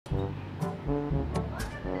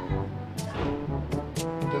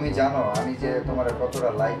জানো আমি যে তোমার কতটা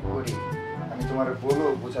লাইক করি, আমি তোমার বলো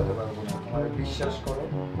বোঝাতে পারবো না। তোমার বিশ্বাস করো।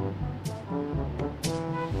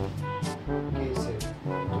 কি হয়েছে?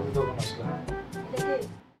 তুমি কখন আসলে?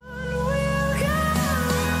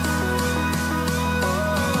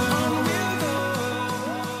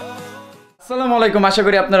 আসসালামু আলাইকুম, আশা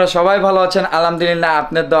করি আপনারা সবাই ভালো আছেন। আলহামদুলিল্লাহ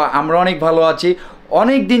আপনার দোয়া আমরা অনেক ভালো আছি।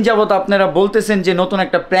 অনেক দিন যাবত আপনারা বলতেছেন যে নতুন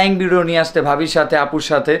একটা প্র্যাঙ্ক ভিডিও নিয়ে আসতে ভাবির সাথে, আপুর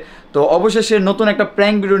সাথে। তো অবশেষে নতুন একটা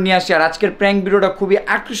প্র্যাঙ্ক ভিডিও নিয়ে আসছি। আর আজকের প্র্যাঙ্ক ভিডিওটা খুবই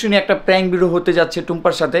আকর্ষণীয় একটা প্র্যাঙ্ক ভিডিও হতে যাচ্ছে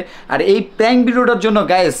টুম্পার সাথে। আর এই প্র্যাঙ্ক ভিডিওটার জন্য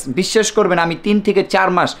গাইস বিশ্বাস করবেন আমি 3 থেকে 4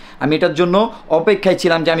 মাস আমি এটার জন্য অপেক্ষায়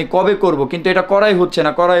ছিলাম যে আমি কবে করব, কিন্তু এটা করাই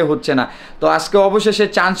হচ্ছে না। তো আজকে অবশেষে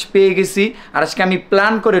চান্স পেয়ে গেছি। আর আজকে আমি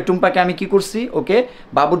প্ল্যান করে টুম্পাকে আমি কি করছি, ওকে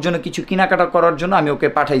বাবুর জন্য কিছু কেনাকাটা করার জন্য আমি ওকে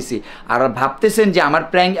পাঠাইছি। আর ভাবতেছেন যে আমার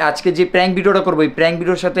প্র্যাঙ্ক আজকে যে প্র্যাঙ্ক ভিডিওটা করবো, এই প্র্যাঙ্ক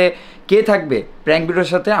ভিডিওর সাথে কে থাকবে? প্র্যাঙ্ক ভিডিওর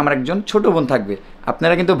সাথে আমার একজন ছোট বোন থাকবে।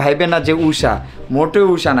 আপনারা কিন্তু ভাইবেন না যে উষা, মোটেও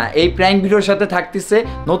উষা না। এই প্র্যাঙ্ক ভিডিওর সাথে থাকতেছে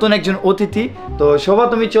নতুন একজন অতিথি। তো শোভা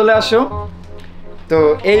তুমি চলে আসো। তো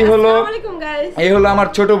এই হলো আমার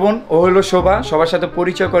ছোট বোন, ও হলো শোভা। সবার সাথে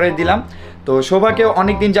পরিচয় করে দিলাম। তো শোভাকে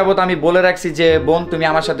অনেক দিন যাবত আমি বলে রাখছি যে বোন তুমি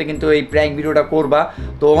আমার সাথে কিন্তু এই প্র্যাঙ্ক ভিডিওটা করবা।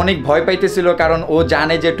 তো অনেক ভয় পাইতেছিল, কারণ ও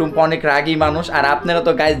জানে যে টুম্পা অনেক রাগী মানুষ। আর আপনারা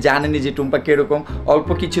তো গাইজ জানেনই যে টুম্পা কীরকম, অল্প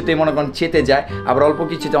কিছুতে মনে করেন চেতে যায়, আবার অল্প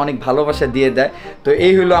কিছুতে অনেক ভালোবাসা দিয়ে দেয়। তো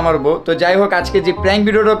এই হলো আমার বউ। তো যাই হোক, আজকে যে প্র্যাঙ্ক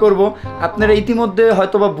ভিডিওটা করব আপনারা ইতিমধ্যে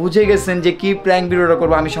হয়তোবা বুঝে গেছেন যে কি প্র্যাঙ্ক ভিডিওটা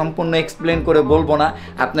করবো। আমি সম্পূর্ণ এক্সপ্লেন করে বলবো না,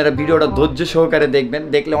 আপনারা ভিডিওটা ধৈর্য সহকারে দেখবেন,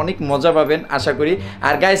 দেখলে অনেক মজা পাবেন আশা করি।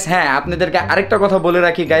 আর গাইজ হ্যাঁ, আপনাদেরকে আরেকটা কথা বলে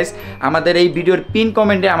রাখি গাইজ, আমাদের এই ভিডিওর পিন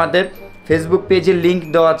কমেন্টে আমাদের ফেসবুক পেজের লিঙ্ক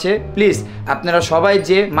দেওয়া আছে। প্লিজ আপনারা সবাই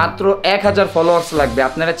যে মাত্র 1000 ফলোয়ার্স লাগবে,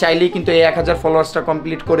 আপনারা চাইলেই কিন্তু এই 1000 ফলোয়ার্সটা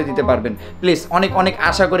কমপ্লিট করে দিতে পারবেন। প্লিজ অনেক অনেক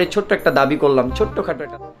আশা করে ছোট্ট একটা দাবি করলাম, ছোট্টখাটো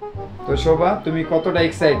একটা। তো শোভা তুমি কতটা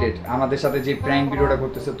এক্সাইটেড আমাদের সাথে যে প্র্যাঙ্ক ভিডিওটা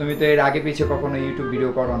করতেছো? তুমি তো এর আগে পিছে কখনো ইউটিউব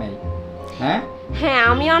ভিডিও করো নাই। হ্যাঁ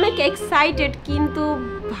আমি অনেক এক্সাইটেড, কিন্তু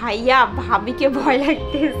ভাইয়া ভাবিকে ভয়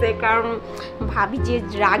লাগতেছে, কারণ ভাবি যে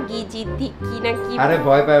রাগী জিদ্দি কি না কি। আরে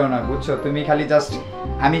ভয় পাও না, বুঝছো? তুমি খালি জাস্ট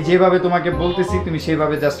আমি যেভাবে তোমাকে বলতেছি তুমি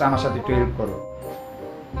সেভাবে জাস্ট আমার সাথে একটু হেল্প করো।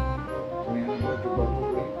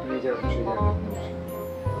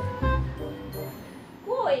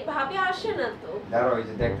 কই ভাবি আসে না তো? দাঁড়াও, এই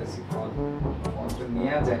যে দেখতেছি ফোন তো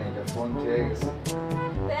নিয়ে যায় না, এটা ফোন হয়ে গেছে।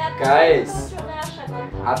 গাইস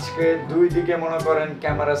আজকে দুই দিকে মনে করেন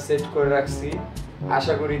ক্যামেরা সেট করে রাখছি,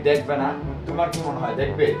 আশা করি দেখবে না। তোমার কি মনে হয়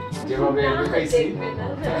দেখবে? যেভাবে লুকাইছি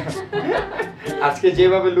আজকে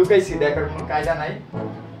যেভাবে লুকাইছি দেখার কোনো কায়দা নাই।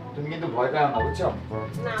 তুমি কিন্তু ভয় পাও না, বুঝছো?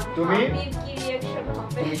 তুমি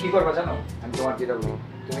কি করবা জানো? আমি তোমার যেটা বলি,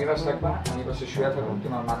 তুমি বাস থাকবা, আমি পাশে শুয়ে থাকবো,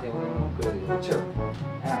 তোমার মাথায় করে দিই, বুঝছো?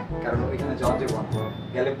 হ্যাঁ, কারণ ওইখানে যাওয়া যাবো না,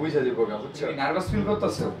 গেলে বুঝে যাবো গা, বুঝছো? নার্ভাস ফিল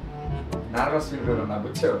করতেছো? নার্ভাস ফিল করো না,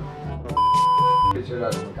 বুঝছো? চলে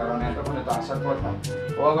আসবো, কারণ এতক্ষণে তো আসার কথা।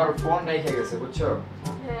 ও আবার ফোন রেখে গেছে, বুঝছো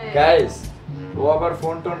গাইস? ও আবার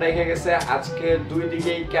ফোন টোন রেখে গেছে। আজকে দুই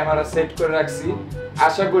দিকেই ক্যামেরা সেট করে রাখছি,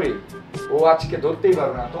 আশা করি ও আজকে ধরতেই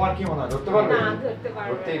পারবে না। তোমার কি মনে হয় ধরতে পারবে? না,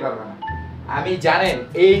 ধরতেই পারবে না। আমি জানেন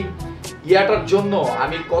এই ইয়াটার জন্য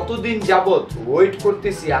আমি কতদিন যাবত ওয়েট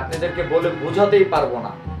করতেছি, আপনাদেরকে বলে বোঝাতেই পারবো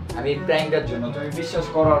না। আমি এই প্র্যাঙ্কটার জন্য, তুমি বিশ্বাস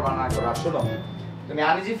করো আর না করো, শোনো তুমি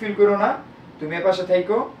আনিজি ফিল করো না, তুমি এর পাশে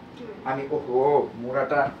থাইকো। আমি ওহো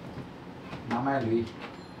মুড়াটা নামায় লই।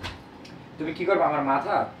 তুমি কি করবে? আমার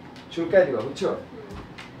মাথা চুলকায় দিবা, বুঝছো?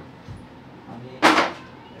 আমি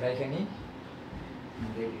রেখে নি,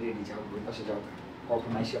 রেডি যাও, ওই পাশে যাও,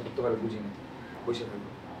 কখন আইসা করতে পারে বুঝি না, বসে থাকবো।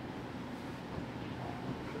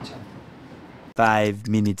 5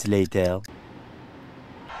 minutes later.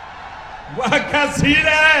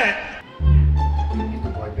 Wakasire! কিন্তু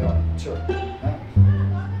ভয় পেও না, বুঝছো?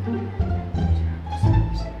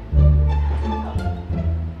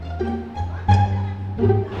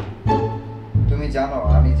 তুমি জানো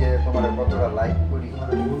আমি যে তোমার কতটা লাইক করি,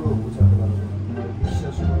 বলো বুঝাতে পারবো না। তোমার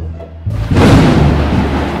বিশ্বাস করো।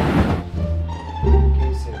 কি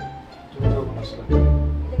হয়েছে? তুমি কখন আসলে?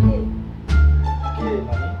 কে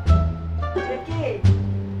মানে?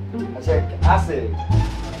 আচ্ছা আছে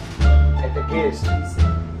একটা গেস্ট,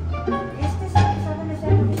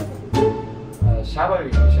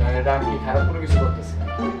 স্বাভাবিক বিষয়, এটা আমি খারাপ কোনো কিছু করতেছি না।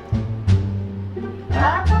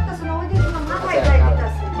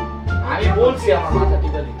 আমি বলছি আমার মাথা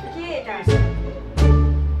টিপা দিতে।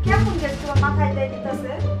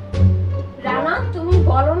 রানা তুমি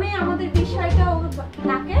বলো না আমাদের বিষয়টা, ও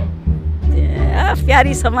তাকে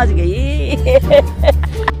प्यारी समझ गई।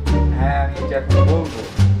 হ্যাঁ আমি এটা এখন বলবো,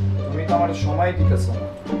 তুমি তো আমার সময় দিতেছো না।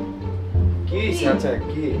 কি? আচ্ছা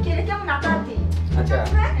কি? আচ্ছা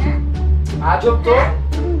আজব তো।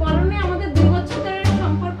 তুমি বলো না আমাদের 2 বছরের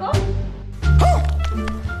সম্পর্ক।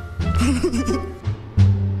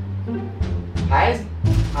 ভাই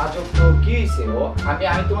আজব তো কি হইছে ও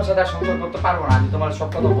আমি তোমার সাথে আর সংসার করতে পারবো না আমি তোমার সব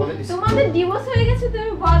কথা বলে দিছি তোমাদের ডিভোর্স হয়ে গেছে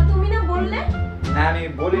তুমি না বললে না আমি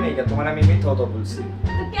বলি নাই তোমার আমি মিথ্যা কথা বলছি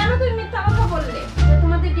তো কেন তুমি মিথ্যা কথা বললে যে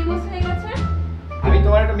তোমাদের ডিভোর্স হয়ে গেছে আমি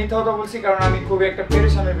তোমার একটা মিথ্যা কথা বলছি কারণ আমি খুব একটা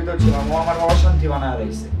পেরেশানের ভিতর ছিলাম ও আমার অশান্তি বানায়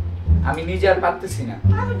রাখছে আমি নিজে আর পারতেছি না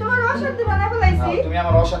আমি তোমার অশান্তি বানায় ফেলাইছি তুমি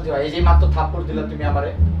আমার অশান্তি এই যে মাত্র থাপ্পড় দিলা তুমি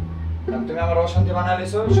আমারে তুমি আমার অশান্তি বানায়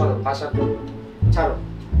লিছো সরো পাশা করো ছাড়ো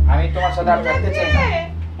আমি তোমার সাথে আর থাকতে চাই না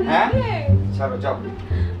হ্যাঁ ছাড়ো যাও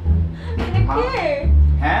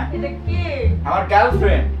হ্যাঁ এটা কে আমার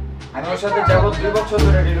গার্লফ্রেন্ড আমি ওর সাথে যাব 2 বছর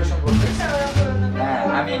ধরে রিলেশন করতেছি হ্যাঁ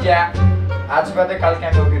আমি যে আজ বাদে কালকে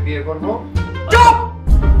আমি ওকে বিয়ে করব চুপ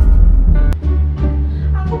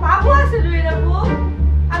আপু বাবু আছে রুই আপু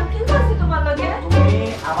আর কি করছিস তোমার লগে তুমি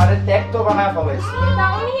আমারে ত্যাগ তো বানায় ফেলেছো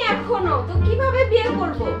দাওনি এখনো তো কিভাবে বিয়ে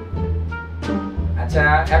করব আচ্ছা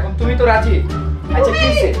এখন তুমি তো রাজি আচ্ছা কি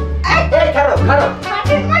হইছে এই খারো খারো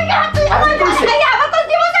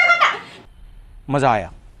मजा आया।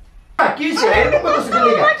 কি হইছে এরকম করতেছ কি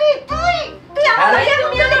লাগা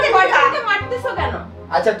তুই আমাকে মারতেছো কেন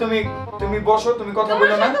আচ্ছা তুমি বসো তুমি কথা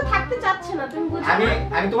বলো না থাকতে চাচ্ছে না তুমি বুঝো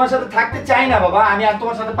আমি তোমার সাথে থাকতে চাই না বাবা আমি আর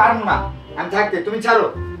তোমার সাথে পারবো না আমি থাকতে তুমি ছাড়ো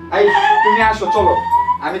এই তুমি আসো চলো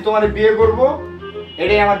আমি তোমারে বিয়ে করব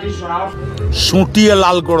এটাই আমার ডিসিশন আমার সুটিয়ে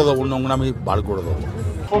লাল করে দেবো নোংরামি বার করে দেবো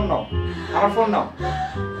ফোন নাও আমার ফোন নাও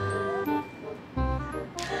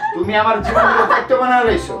তুমি আমার জীবনটা ত্যাক্ত বানায়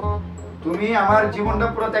রইছো তুমি আমার জীবনটা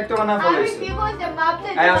পুরো ত্যাক্ত বানায় ফেলেছো আমি কি বলছি মাপ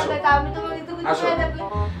চাই আমি তোমাকে কিছু আসো। করে দেব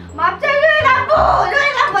মাপ চাই রুই আপু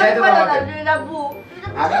যাইতে দাও আমাকে। রুই আপু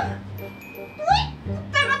আমি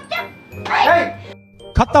তুই বাচ্চা এই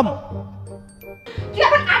खत्म। তুই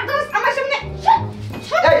আবার আদর্শ আমার সামনে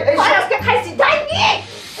এই আজকে খাইছি যাই কি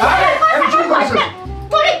আরে আমি শুরু করছি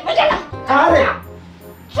তুই বুঝে না আরে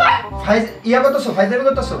ফাইজ ইয়া করতেছো ফাইজলামি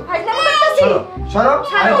করতেছো ফাইজলামি করতেছি সরো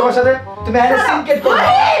আমি তোমার সাথে তুমি আরে সিনকেট করো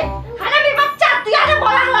হারামি বাচ্চা তুই আরে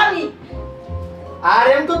বলা হলামি আর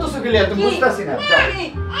এম করতেছো কি লিয়া তুমি বুঝতাছি না যাও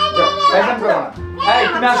যাও ফাইজলামি করো না এই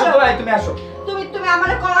তুমি আসো তো এই তুমি আসো তুমি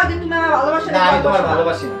আমারে কলা দিয়ে তুমি আমায় ভালোবাসো না আমি তোমার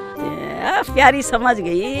ভালোবাসি না प्यारी समझ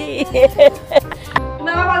गई তুমি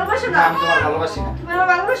আমায় ভালোবাসো না না আমি তোমার ভালোবাসি না তুমি আমায়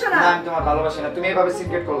ভালোবাসো না না আমি তোমার ভালোবাসি না তুমি এভাবে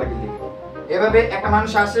সিনকেট করলা কি লিয়া এভাবে একটা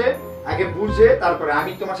মানুষ আসে আগে বুঝে তারপরে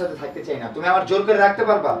আমি তোমার সাথে থাকতে চাই না তুমি আমার জোর করে রাখতে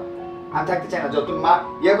পারবা আমি থাকতে চাই না যত তুমি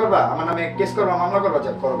ইয়া করবা আমার নামে কেস করবা মামলা করবা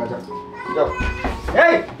যাও করবা যাও যাও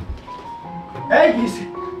এই এই কিসে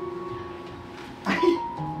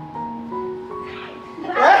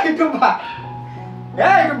এই টুম্পা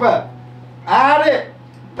আরে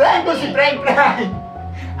প্র্যাঙ্ক করছি প্র্যাঙ্ক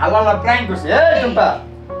আল্লাহ আল্লাহ প্র্যাঙ্ক করছি এই টুম্পা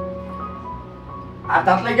আর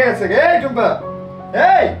দাঁত লেগে গেছে এই টুম্পা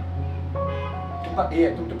এই টুম্পা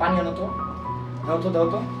তুমি তো পানি আনো তো দাও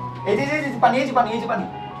তো এই যে পানি এই যে পানি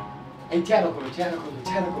এই চেয়ার করো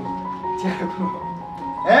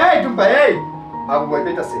এই টুম্পা এই বাবু বই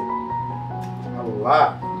পেতাছে আল্লাহ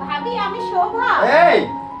ভাবি আমি শোভা এই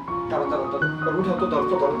দাঁড়াও উঠো তো ধরো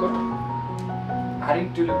তো আর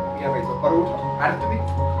একটু ইয়া পাইতো পরে উঠো আর তুমি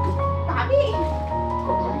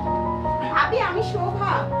ভাবি আমি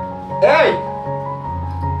শোভা এই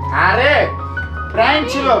আরে প্র্যাঙ্ক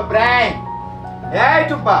ছিল প্র্যাঙ্ক এই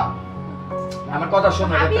টুম্পা আমার কথা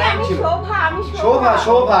শোনো এটা ভাবি প্র্যাঙ্ক আমি ছিল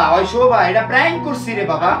শোভা আমি শোভা এটা প্র্যাঙ্ক করছি রে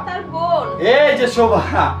বাবা তার বোন এই যে শোভা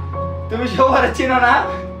তুমি শোভারে চিনো না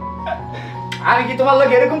আমি কি তোমার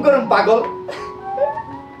লগে এরকম করুম পাগল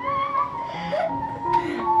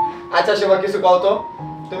আচ্ছা শোভা কিছু বল তো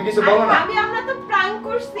তুমি কিছু বলো না ভাবি আমরা তো প্র্যাঙ্ক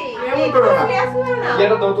করছি এমন করো না সিরিয়াস হও না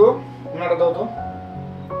এটা দাও তো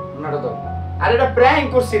উনাটা দাও আরে এটা প্র্যাঙ্ক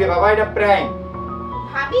করছি রে বাবা এটা প্র্যাঙ্ক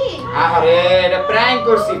ভাবি আরে এটা প্র্যাঙ্ক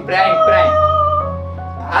করছি প্র্যাঙ্ক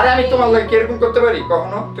আরে আমি তোমার লাগে কি এরকম করতে পারি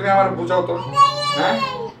কখনো তুমি আমার বুঝাও তো হ্যাঁ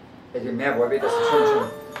এই যে মেয়ে বলবে এটা শোনো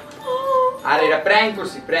আরে এটা প্র্যাঙ্ক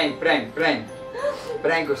করছি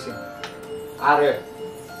প্র্যাঙ্ক করছি আরে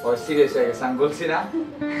ও সিরিয়াস হয়ে গেছে আমি বলছি না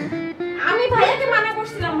আমি ভাইয়াকে মানা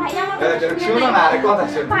করছিলাম ভাইয়া আমার কথা শুনো না আরে কথা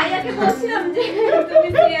শুনো ভাইয়াকে বলছিলাম যে তুমি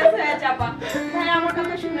সিরিয়াস হয়ে যাবা ভাইয়া আমার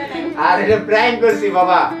কথা শুনে নাই আর এটা প্র্যাঙ্ক করছি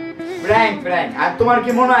বাবা প্র্যাঙ্ক আর তোমার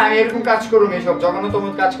কি মনে হয় আমি এরকম কাজ করুম এসব জঘন্যতম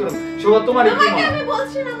কাজ করুম শোভা তোমার কি মনে হয় আমি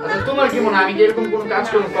বলছিলাম না আচ্ছা তোমার কি মনে হয় আমি কি এরকম কোনো কাজ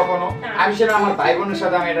করুম কখনো আমি সেটা আমার ভাই বোনের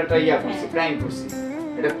সাথে আমি এটা ইয়া করছি প্র্যাঙ্ক করছি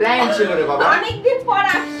এটা প্র্যাঙ্ক ছিল রে বাবা অনেকদিন পর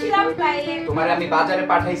আসছিলাম তাই তোমার আমি বাজারে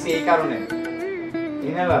পাঠাইছি এই কারণে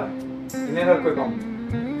ইনহেলার কই কম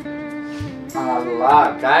আল্লাহ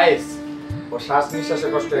গাইস ও শ্বাস নিঃশ্বাসে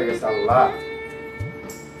কষ্ট হয়ে গেছে আল্লাহ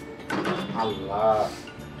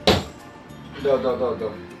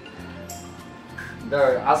দাও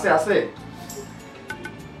আছে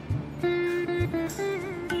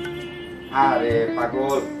আরে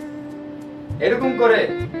পাগল, এরকম করে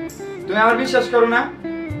তুমি আমার বিশ্বাস করো না?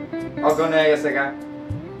 অজ্ঞান হয়ে গেছে গা।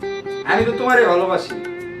 আমি তো তোমারই ভালোবাসি,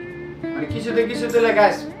 মানে কিছুতে কিছুতে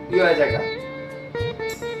গাইস হয়ে যায় গা।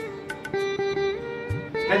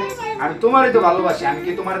 আমি তোমারই তো ভালোবাসি, আমি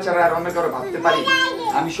কি তোমার ছাড়া আর অন্য কারো ভাবতে পারি?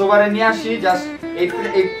 আমি সবারে নিয়ে আসি জাস্ট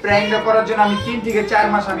এই প্র্যাঙ্কটা করার জন্য। আমি 3 থেকে 4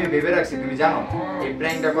 মাস আমি ভেবে রাখছি, তুমি জানো, এই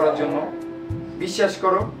প্র্যাঙ্কটা করার জন্য। বিশ্বাস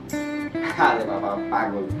করো। আরে বাবা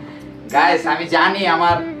পাগল। গাইস আমি জানি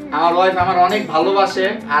আমার ওয়াইফ আমার অনেক ভালোবাসে,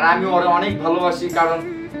 আর আমি ওরে অনেক ভালোবাসি, কারণ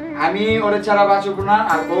আমি ওরে ছাড়া বাঁচবো না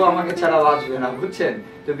আর ও আমাকে ছাড়া বাঁচবে না, বুঝছেন?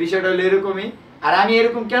 তো বিষয়টা হলো এরকমই। আর আমি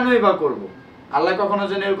এরকম কেনই বা করবো? আল্লাহ কখনো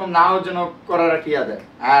যেন এরকম না হওয়ার জন্য করার কিয়া দেয়।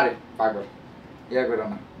 আরে পাগল, ইয়া করো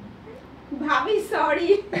না। ভাবি সরি,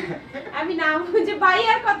 আমি না বুঝে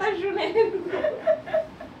ভাইয়ার কথা শুনে।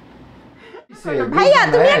 ভাইয়া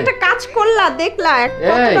তুমি একটা কাজ করলা, দেখলা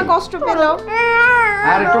কতটা কষ্ট পেলো।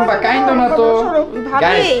 আরে টুম্পা কাইন্ডো না তো। ভাবি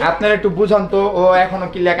গাইস আপনারা একটু বুঝান তো, ও এখনো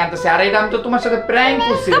কি লেখা আনতেছে। আর এটা আমি তো তোমার সাথে প্র্যাঙ্ক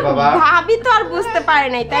করছি বাবা। ভাবি তো আর বুঝতে পারে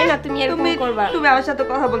নাই, তাই না? তুমি এরকম করবা। তুমি আমার সাথে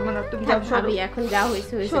কথা বলবে না, তুমি যাও। ভাবি এখন যা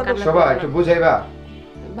হইছে হইছে, কান্না শোভা করো একটু না। বুঝাইবা।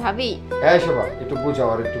 ভাবি এই শোভা একটু বুঝাও,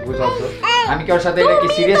 আর একটু বুঝাও তো। আমি কি ওর সাথে এটা কি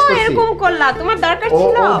সিরিয়াস তুমি তো করছি? এরকম করলা, তোমার দরকার ও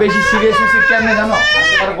ছিল। ও বেশি সিরিয়াস হইছে কেন জানো? আমি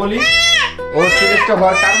তোমার বলি, ও সিরিয়াসটা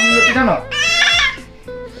হওয়ার কারণ হলো কি জানো?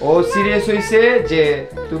 ও সিরিয়াস হইছে যে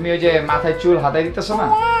তুমি ওই যে মাথায় চুল হাতায় দিতেছো না,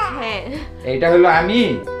 হ্যাঁ এইটা হলো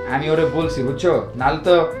আমি ওরে বলছি, বুঝছো? নাহলে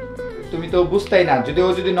তো তুমি তো বুঝতাই না। যদি ও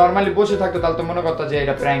যদি নরমালি বসে থাকতো তাহলে তো মনে করতো যে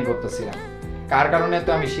এটা প্র্যাঙ্ক করতেছিলাম। কার কারণে তো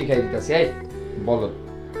আমি শিখাই দিতেছি। এই বলো,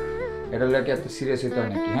 এটা হলো কি এত সিরিয়াস হইতে হয়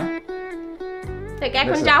নাকি? হ্যাঁ ঠিক,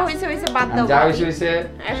 এখন যা হইছে হইছে, বাদ দাও। যা ভাবি। হইছে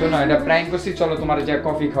শোনো, এটা প্র্যাঙ্ক করছি, চলো তোমার যে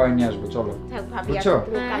কফি খাওয়াই নিয়ে আসবো, চলো। থাক ভাবি, বুঝছো? এখন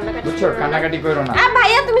তুমি কান্নাকাটি বুঝছো, করো না। কান্নাকাটি করো না।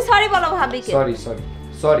 ভাইয়া তুমি সরি বলো ভাবিকে। সরি সরি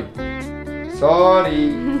সরি সরি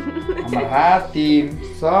আমার হাতিম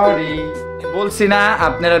সরি। বলছি না,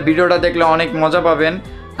 আপনারা ভিডিওটা দেখলে অনেক মজা পাবেন।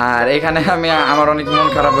 আর এখানে আমি আমার অনেক মন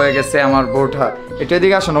খারাপ হয়ে গেছে। আমার বউটা একটু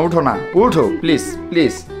এদিকে আসো না, উঠো না, উঠো প্লিজ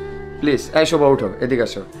প্লিজ প্লিজ। এই শোভা উঠো, এদিকে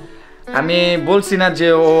আসো। আমি বলছি না যে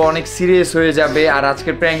ও অনেক সিরিয়াস হয়ে যাবে, আর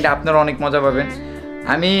আজকের প্র্যাঙ্কটা আপনারা অনেক মজা পাবেন।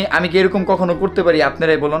 আমি কি এরকম কখনো করতে পারি?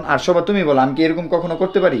 আপনারাই বলুন। আর শোভা তুমি বলো, আমি কি এরকম কখনো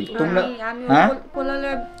করতে পারি? তোমরা হ্যাঁ পোলালে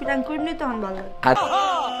প্র্যাঙ্ক করনি তখন ভালো লাগে।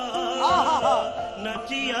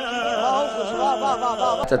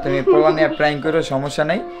 আচ্ছা তুমি পোলা নিয়ে প্র্যাঙ্ক করো, সমস্যা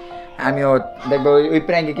নাই। আমিও দেখবো ওই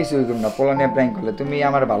প্র্যাঙ্কে কিছু হইব না। পোলা নিয়ে প্র্যাঙ্ক করলে তুমি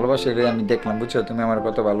আমার ভালোবাসা, এটা আমি দেখলাম, বুঝছো? তুমি আমার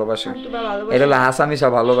কত ভালোবাসো, এটা হলো হাসামিশা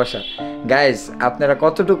ভালোবাসা। গাইস আপনারা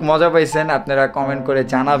কতটুকু মজা পাইছেন আপনারা কমেন্ট করে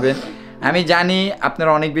জানাবেন। আমি জানি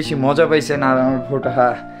আপনারা অনেক বেশি মজা পাইছেন। আর আমার ফোটা,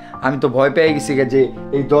 আমি তো ভয় পেয়ে গেছি যে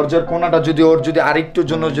এই দরজার কোণাটা যদি ওর যদি আরেকটুর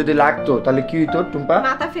জন্য যদি লাগতো তাহলে কি হইতো টুম্পা?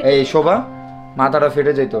 এই শোভা মাথাটা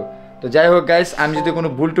ফেটে যেত। তো যাই হোক গাইস, আমি যদি কোনো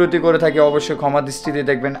ভুল ত্রুটি করে থাকি অবশ্যই ক্ষমা দৃষ্টিতে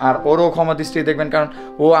দেখবেন, আর ওরও ক্ষমা দৃষ্টিতে দেখবেন, কারণ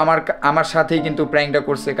ও আমার সাথেই কিন্তু প্র্যাঙ্কটা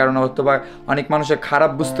করছে। কারণ হয়তো বা অনেক মানুষের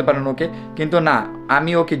খারাপ বুঝতে পারেন ওকে, কিন্তু না,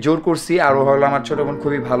 আমি ওকে জোর করছি। আর ও হলো আমার ছোটো বোন,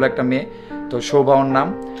 খুবই ভালো একটা মেয়ে, তো শোভা ওর নাম।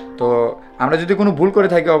 তো আমরা যদি কোনো ভুল করে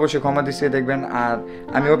থাকি অবশ্যই ক্ষমা দৃষ্টিতে দেখবেন। আর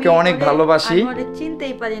আমি ওকে অনেক ভালোবাসি। আমি ওরে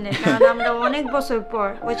চিনতেই পারি না, কারণ আমরা অনেক বছর পর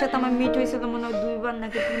ওর সাথে আমার মিট হয়েছিল মনে হয় 2 বার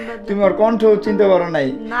নাকি 3 বার। তুমি ওর কণ্ঠ চিনতে পারো নাই?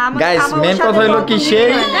 না, গাইস আমার মেন ওর কথা সাথে হলো কি, কখনোই সেই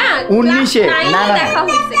হয় না। 19-এ না না দেখা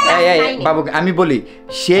হইছে, এই বাবু আমি বলি,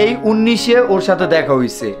 সেই 19-এ ওর সাথে দেখা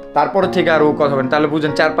হইছে, তারপর থেকে আর ও কথা বলেন, তাহলে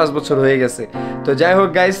বুঝেন 4-5 বছর হয়ে গেছে। তো যাই হোক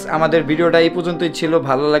গাইস, আমাদের ভিডিওটা এই পর্যন্তই ছিল।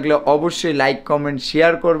 ভালো লাগলে অবশ্যই লাইক কমেন্ট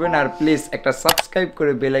শেয়ার করবেন, আর প্লিজ একটা সাবস্ক্রাইব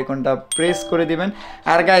করে বেল আইকনটা প্রেস করে দিবেন।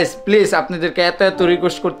 আর গাইস প্লিজ আপনাদেরকে এত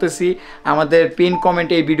রিকোয়েস্ট করতেছি, আমাদের পিন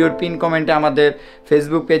কমেন্টে, এই ভিডিওর পিন কমেন্টে আমাদের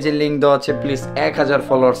ফেসবুক পেজের লিঙ্ক দেওয়া আছে। প্লিজ 1000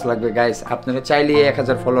 ফলোয়ার্স লাগবে গাইস। আপনারা চাইলে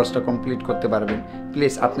 1000 ফলোয়ার্সটা কমপ্লিট করতে পারবেন।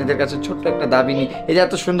 প্লিজ আপনাদের কাছে ছোট্ট একটা দাবি নিই, এই যে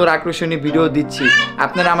এত সুন্দর আকর্ষণীয় ভিডিও দিচ্ছি,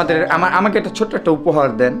 আপনারা আমাকে একটা ছোট্ট একটা উপহার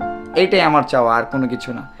দেন, এইটাই আমার চাওয়া, আর কোনো কিছু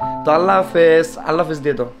না। তো আল্লাহ হাফেজ, আল্লাহ হাফেজ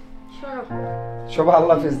দিয়ে দাও শোভা,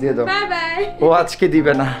 আল্লাহ হাফেজ দিয়ে দাও। Bye bye. ও আজকে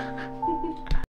দিবে না।